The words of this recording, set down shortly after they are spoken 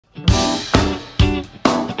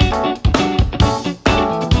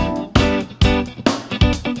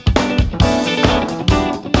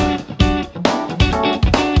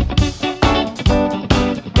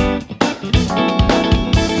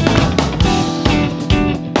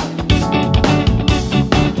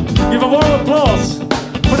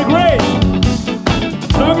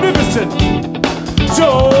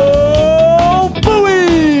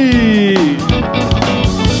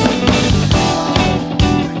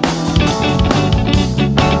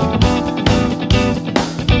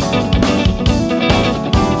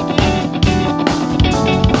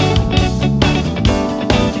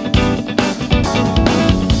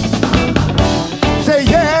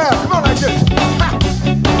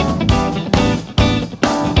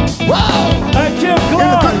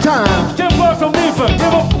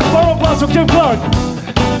to Kim Clarke.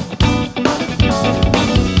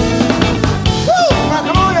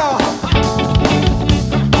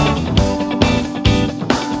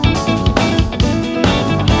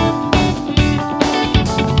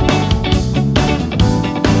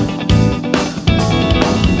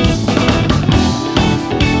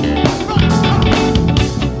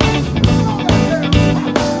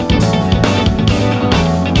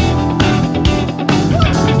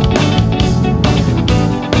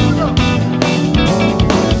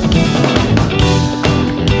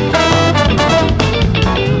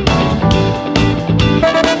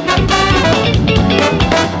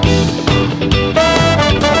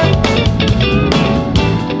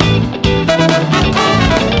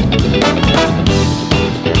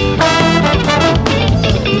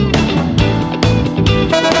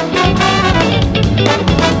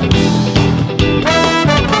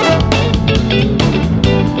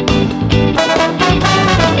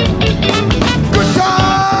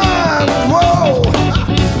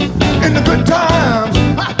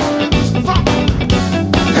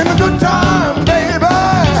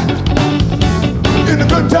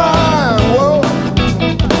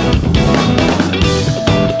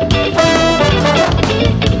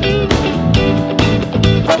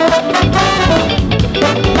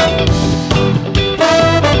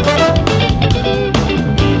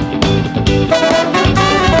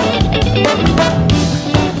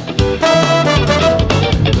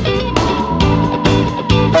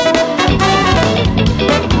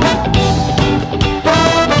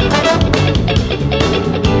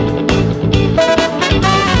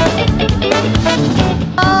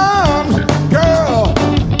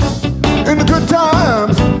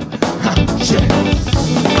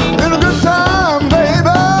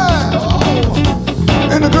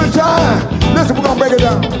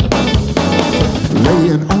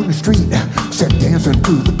 Laying on the street, said dancing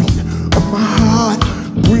to the beat of my heart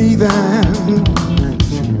breathing.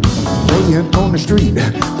 Laying on the street,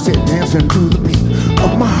 said dancing to the beat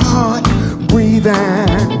of my heart breathing.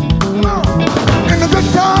 In the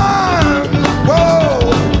good time, whoa,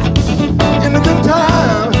 in the good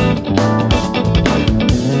time,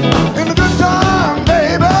 in the good time,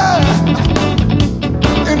 baby,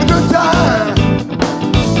 in the good time.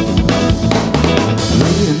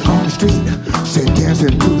 Laying on the street, said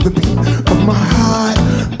dancing to the beat of my heart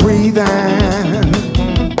breathing.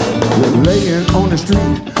 We're laying on the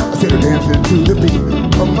street, said dancing to the beat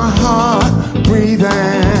of my heart breathing.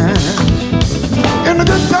 In the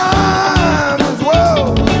good times,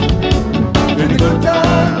 whoa, in the good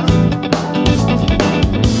time,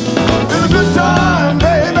 in the good time,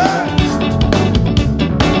 baby,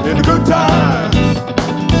 in the good times.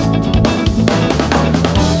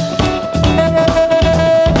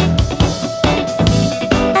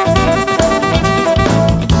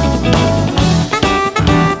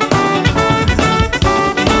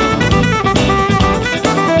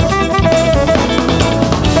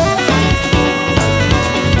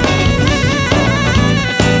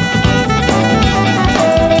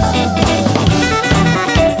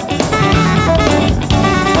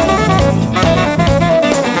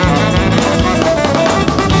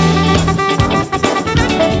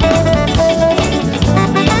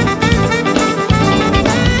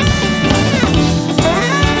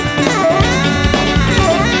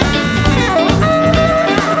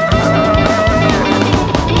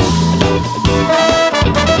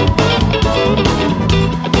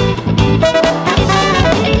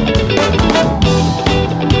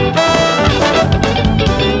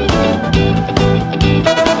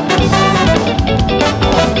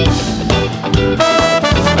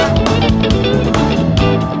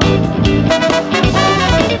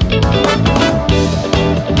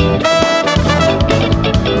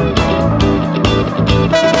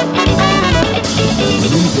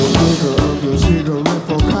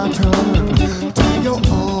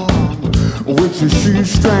 With your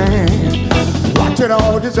shoestring, watch it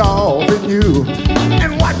all dissolve in you,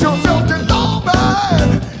 and watch yourself dissolve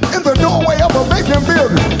in the doorway of a vacant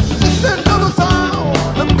building. Listen to the sound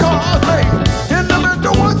the cars make in the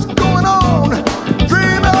middle of what's going on.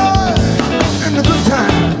 Dreaming in the good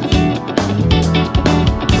time,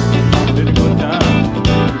 in the good time,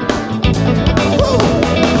 whoa,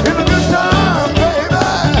 in the good time, baby,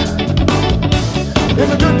 in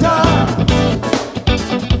the good time.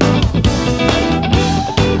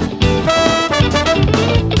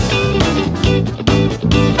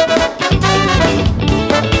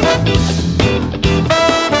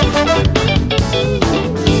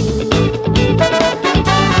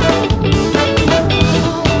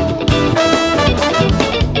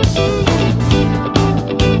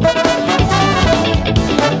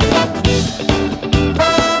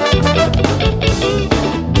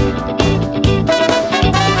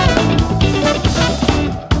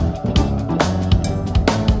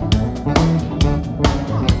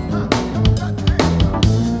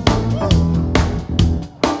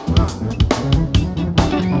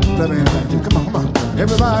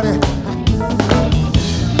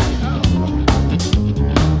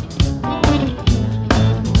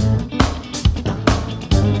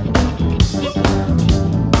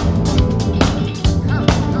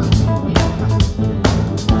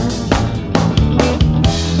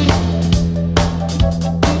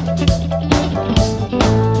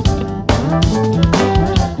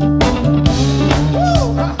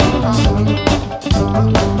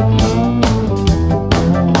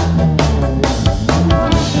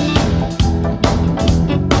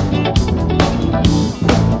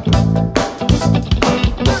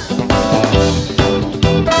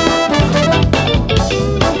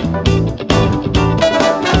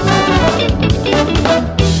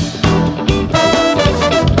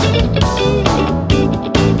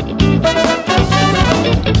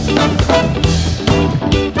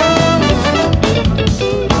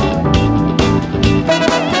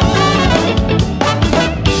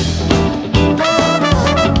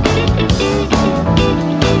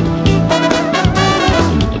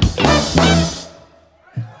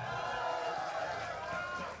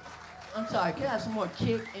 Sorry, can I have some more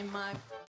kick in my...